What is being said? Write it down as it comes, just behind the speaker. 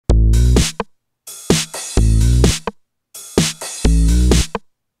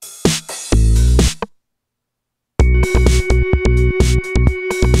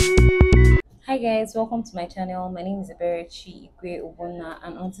guys, welcome to my channel. My name is Eberechi Igwe Obona,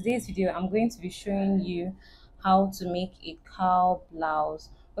 and on today's video I'm going to be showing you how to make a cowl blouse.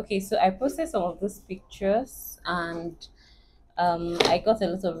 Okay, so I posted some of these pictures and I got a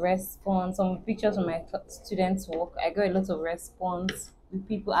lot of response. Some pictures from my students' work, I got a lot of response with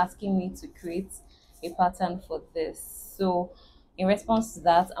people asking me to create a pattern for this. So in response to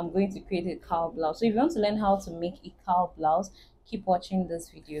that, I'm going to create a cowl blouse. So if you want to learn how to make a cowl blouse, keep watching this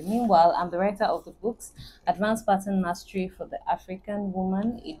video. Meanwhile, I'm the writer of the books Advanced Pattern Mastery for the African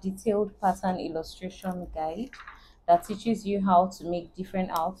Woman, a detailed pattern illustration guide that teaches you how to make different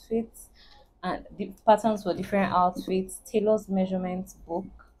outfits and the patterns for different outfits, tailor's measurements book,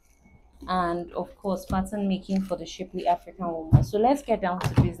 and of course pattern making for the shapely African woman. So let's get down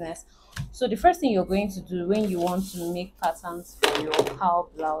to business. So the first thing you're going to do when you want to make patterns for your cowl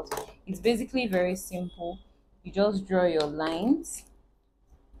blouse is basically very simple. You just draw your lines.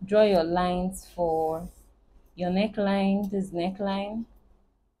 Draw your lines for your neckline, this neckline.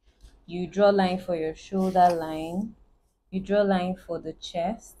 You draw line for your shoulder line. You draw line for the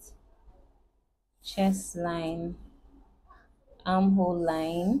chest line, armhole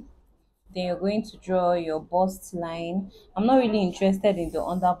line. Then you're going to draw your bust line. I'm not really interested in the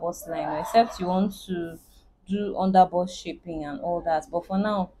under bust line, except you want to do under bust shaping and all that, but for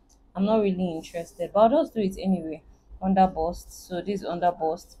now I'm not really interested, but I'll just do it anyway. Under bust, so this is under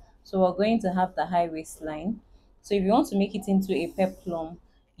bust. So we're going to have the high waistline. So if you want to make it into a peplum,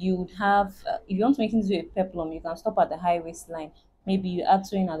 you would have if you want to make it into a peplum, you can stop at the high waistline. Maybe you add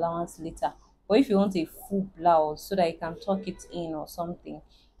sewing allowance later, or if you want a full blouse so that you can tuck it in or something,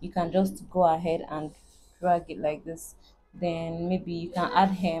 you can just go ahead and drag it like this. Then maybe you can add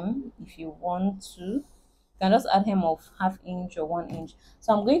hem if you want to. You can just add hem of ½ inch or 1 inch.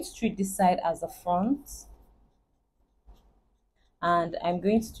 So I'm going to treat this side as the front, and I'm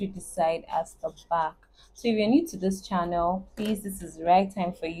going to treat this side as the back. So if you're new to this channel, please, this is the right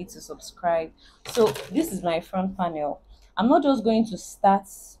time for you to subscribe. So this is my front panel. I'm not just going to start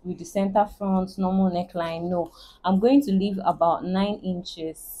with the center front normal neckline. No, I'm going to leave about 9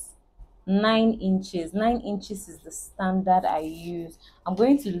 inches. 9 inches. 9 inches is the standard I use. I'm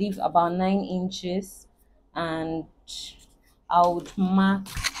going to leave about 9 inches, and I would mark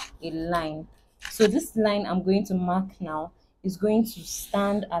a line. So this line I'm going to mark now is going to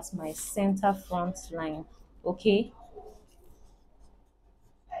stand as my center front line. Okay,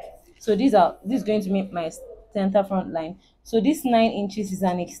 so this is going to make my center front line. So this 9 inches is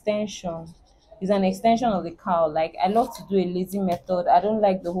an extension. Is an extension of the cowl. Like, I love to do a lazy method. I don't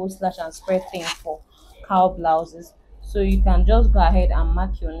like the whole slash and spread thing for cowl blouses. So you can just go ahead and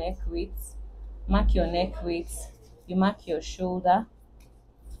mark your neck width. Mark your neck width. You mark your shoulder.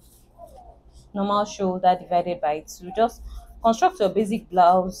 Normal shoulder divided by 2. Just construct your basic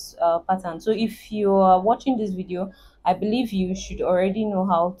blouse pattern. So if you are watching this video, I believe you should already know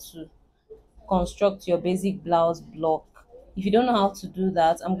how to construct your basic blouse block. If you don't know how to do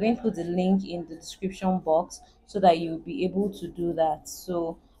that, I'm going to put the link in the description box so that you'll be able to do that.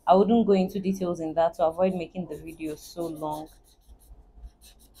 So I wouldn't go into details in that to avoid making the video so long.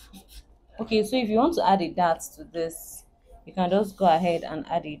 Okay, so if you want to add a dart to this, you can just go ahead and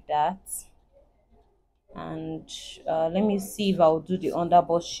add a dart. And let me see if I'll do the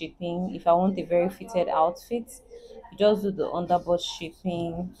underbust shaping. If I want a very fitted outfit, you just do the underbust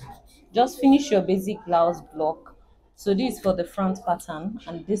shaping. Just finish your basic blouse block. So this is for the front pattern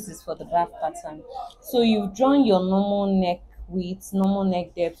and this is for the back pattern. So you've drawn your normal neck width, normal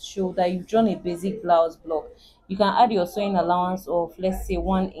neck depth, shoulder. You've drawn a basic blouse block. You can add your sewing allowance of, let's say,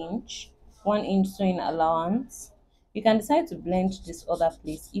 1 inch. 1 inch sewing allowance. You can decide to blend this other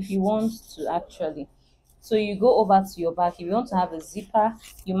place if you want to actually. So you go over to your back. If you want to have a zipper,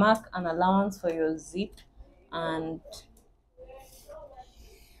 you mark an allowance for your zip, and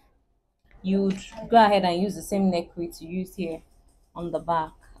you would go ahead and use the same neck width you used here on the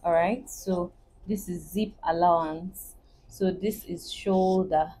back. All right, so this is zip allowance. So this is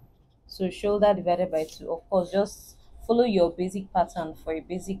shoulder. So shoulder divided by 2. Of course, just follow your basic pattern for a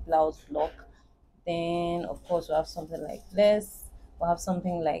basic blouse block. Then of course we'll have something like this. We'll have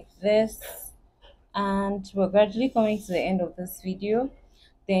something like this. And we're gradually coming to the end of this video.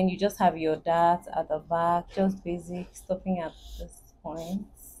 Then you just have your dart at the back, just basic, stopping at this point.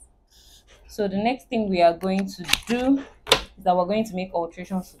 So the next thing we are going to do is that we're going to make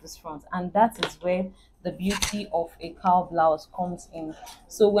alterations to this front, and that is where the beauty of a cowl blouse comes in.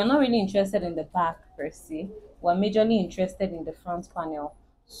 So we're not really interested in the back per se, we're majorly interested in the front panel.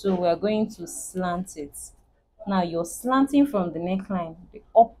 So we're going to slant it. Now you're slanting from the neckline, the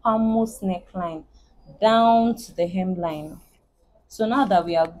uppermost neckline, down to the hemline. So now that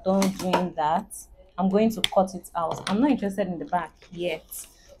we are done doing that, I'm going to cut it out. I'm not interested in the back yet,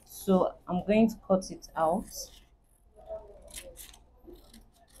 so I'm going to cut it out.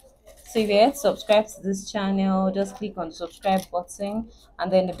 So if you're yet to subscribe to this channel, just click on the subscribe button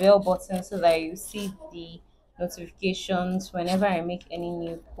and then the bell button so that you see the notifications whenever I make any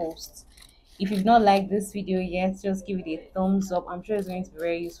new posts. If you've not liked this video yet, just give it a thumbs up. I'm sure it's going to be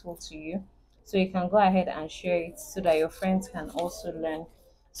very useful to you. So you can go ahead and share it so that your friends can also learn.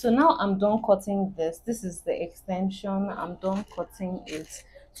 So now I'm done cutting this. This is the extension. I'm done cutting it.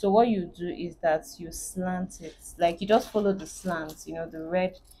 So what you do is that you slant it. Like you just follow the slant, you know, the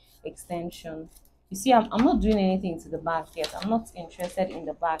red extension. You see, I'm not doing anything to the back yet. I'm not interested in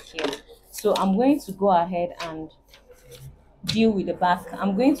the back yet. So I'm going to go ahead and deal with the back.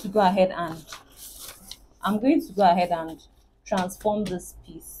 I'm going to go ahead and transform this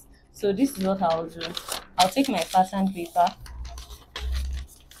piece. So this is what I'll do. I'll take my pattern paper.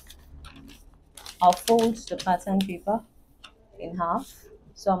 I'll fold the pattern paper in half.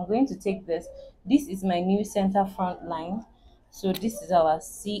 So I'm going to take this. This is my new center front line. So this is our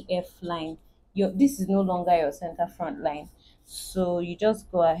CF line. This is no longer your center front line. So you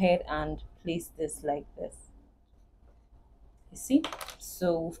just go ahead and place this like this. You see?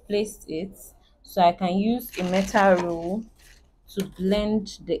 So we've placed it. So I can use a metal rule to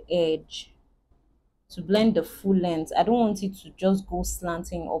blend the edge, to blend the full length. I don't want it to just go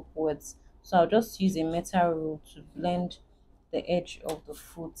slanting upwards. So I'll just use a metal rule to blend the edge of the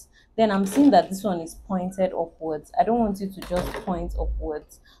foot. Then I'm seeing that this one is pointed upwards. I don't want it to just point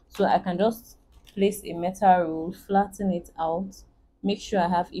upwards. So I can just place a metal rule, flatten it out, make sure I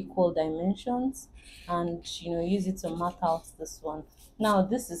have equal dimensions, and use it to mark out this one. Now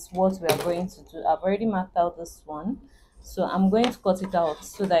this is what we are going to do. I've already marked out this one, so I'm going to cut it out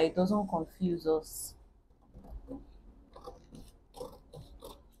so that it doesn't confuse us.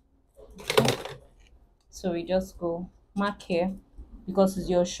 So we just go mark here, because it's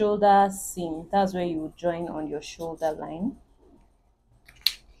your shoulder seam. That's where you will join on your shoulder line.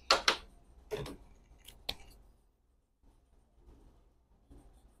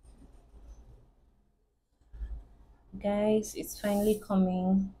 Guys, it's finally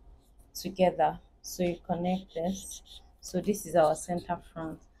coming together. So you connect this. So this is our center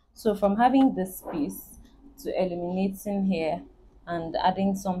front. So from having this piece to eliminating here and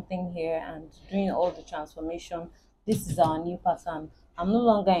adding something here and doing all the transformation, this is our new pattern. I'm no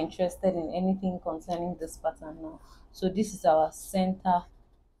longer interested in anything concerning this pattern now. So this is our center.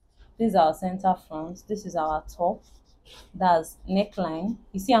 This is our center front. This is our top. That's neckline.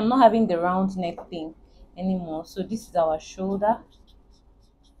 You see, I'm not having the round neck thing anymore. So this is our shoulder,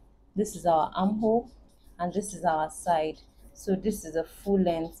 this is our armhole, and this is our side. So this is a full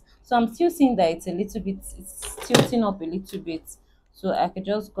length. So I'm still seeing that it's a little bit, it's tilting up a little bit. So I could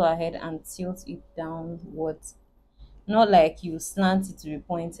just go ahead and tilt it downwards. Not like you slant it to be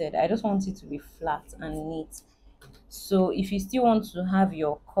pointed. I just want it to be flat and neat. So if you still want to have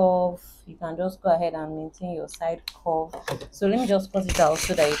your curve, you can just go ahead and maintain your side curve. So let me just cut it out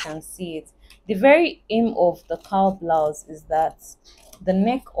so that you can see it. The very aim of the cowl blouse is that the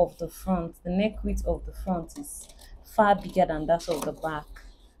neck of the front, the neck width of the front is far bigger than that of the back.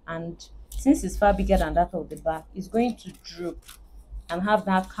 And since it's far bigger than that of the back, it's going to droop and have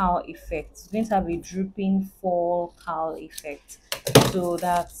that cowl effect. It's going to have a drooping fall cowl effect. So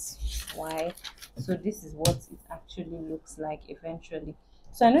that's why. So this is what it actually looks like eventually.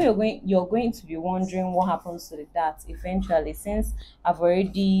 So I know you're going to be wondering what happens to the dart eventually, since I've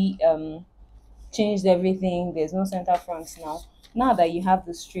already changed everything. There's no center front now. Now that you have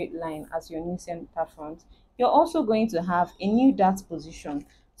the straight line as your new center front, you're also going to have a new dart position.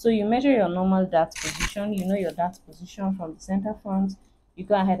 So you measure your normal dart position. You know your dart position from the center front. You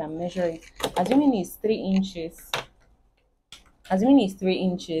go ahead and measure it. Assuming it's 3 inches. Assuming it's 3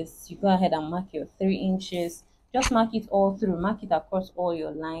 inches, you go ahead and mark your 3 inches. Just mark it all through. Mark it across all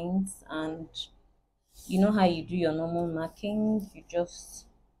your lines, and you know how you do your normal marking. You just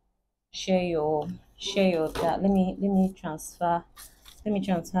share your that. Let me transfer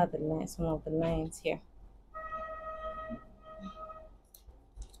the line, some of the lines here.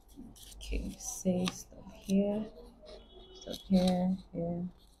 Okay, say stop here, here.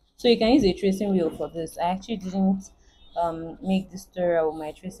 So you can use a tracing wheel for this. I actually didn't make this tutorial with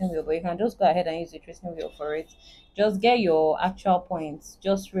my tracing wheel, but you can just go ahead and use a tracing wheel for it. Just get your actual points,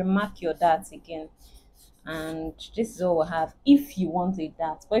 just remark your darts again, and this is all we'll have if you want a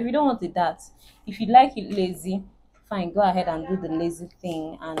dart. But if you don't want a dart, if you like it lazy, fine, go ahead and do the lazy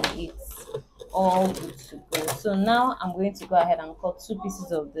thing, and it's all good to go. So now I'm going to go ahead and cut 2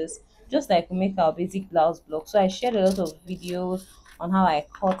 pieces of this, just like we make our basic blouse block. So I shared a lot of videos on how I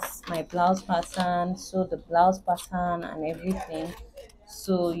cut my blouse pattern, sew the blouse pattern and everything.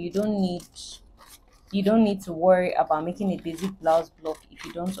 So you don't need to worry about making a basic blouse block if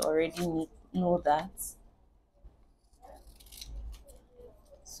you don't already know that.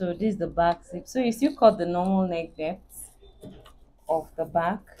 So this is the back zip. So you still cut the normal neck depth of the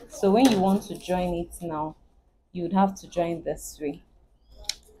back. So when you want to join it now, you would have to join this way.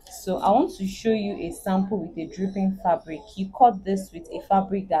 So I want to show you a sample with a dripping fabric. You cut this with a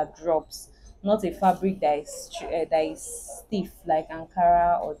fabric that drops, not a fabric that is stiff like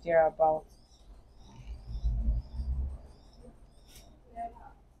Ankara or thereabout.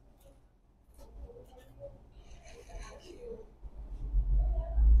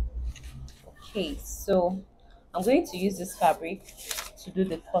 Okay, so I'm going to use this fabric to do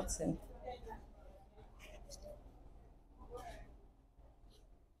the cutting.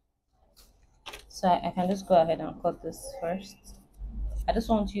 So I can just go ahead and cut this first. I just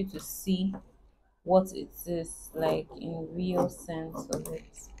want you to see what it is like in real sense of it.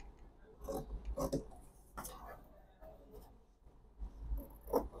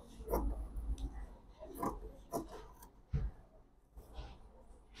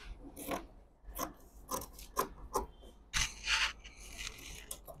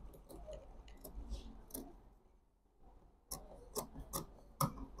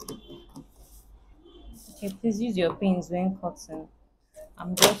 Okay, please use your pins when cutting.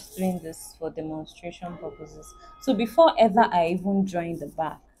 I'm just doing this for demonstration purposes. So before ever I even join the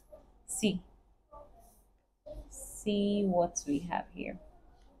back, see, see what we have here.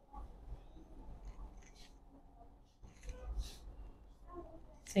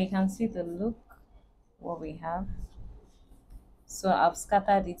 So you can see the look, what we have. So I've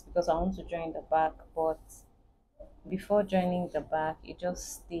scattered it because I want to join the back, but before joining the back it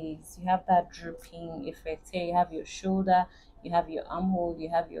just stays. You have that drooping effect here. You have your shoulder, you have your armhole, you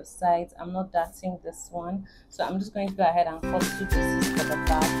have your sides. I'm not darting this one, so I'm just going to go ahead and cut 2 pieces for the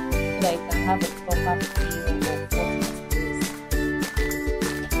back so that you can have a proper feel of what it is.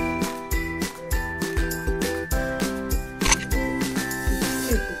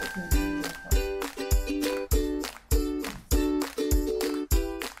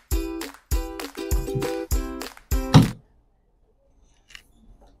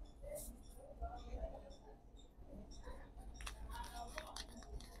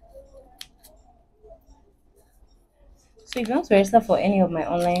 So if you want to register for any of my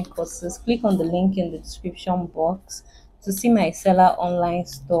online courses, click on the link in the description box to see my seller online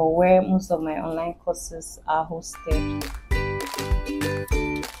store where most of my online courses are hosted.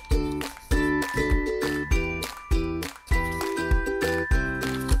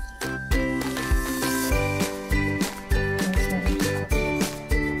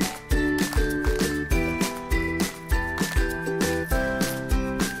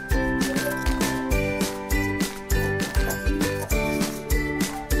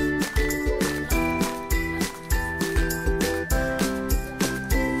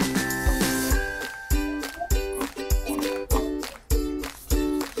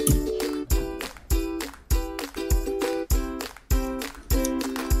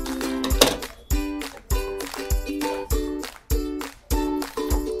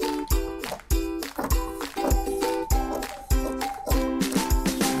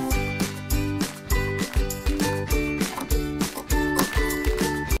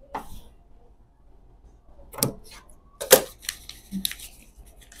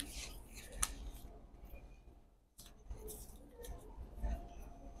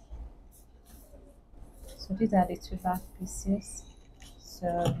 So these are the 2 back pieces. So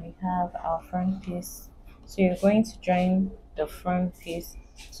we have our front piece. So you're going to join the front piece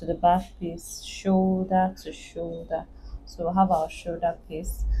to the back piece, shoulder to shoulder. So we'll have our shoulder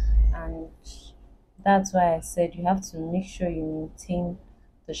piece, and that's why I said you have to make sure you maintain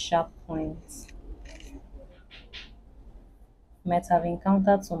the sharp points. Might have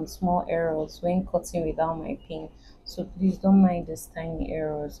encountered some small errors when cutting without my pin, so please don't mind these tiny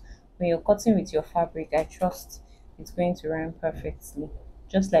errors. When you're cutting with your fabric, I trust it's going to run perfectly,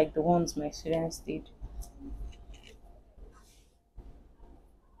 just like the ones my students did.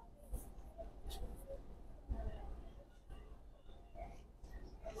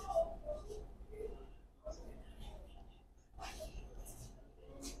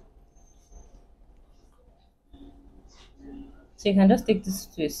 So you can just take this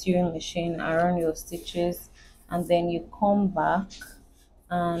to a sewing machine and run your stitches, and then you come back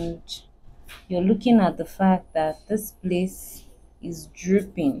and you're looking at the fact that this place is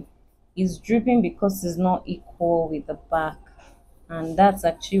drooping. It's drooping because it's not equal with the back, and that's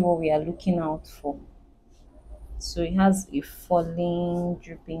actually what we are looking out for. so it has a falling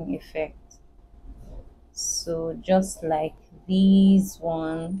dripping effect, so just like these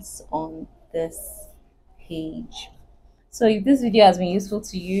ones on this page. So if this video has been useful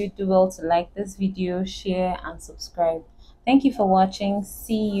to you, do well to like this video, share and subscribe. Thank you for watching.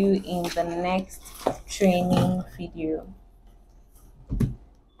 See you in the next training video.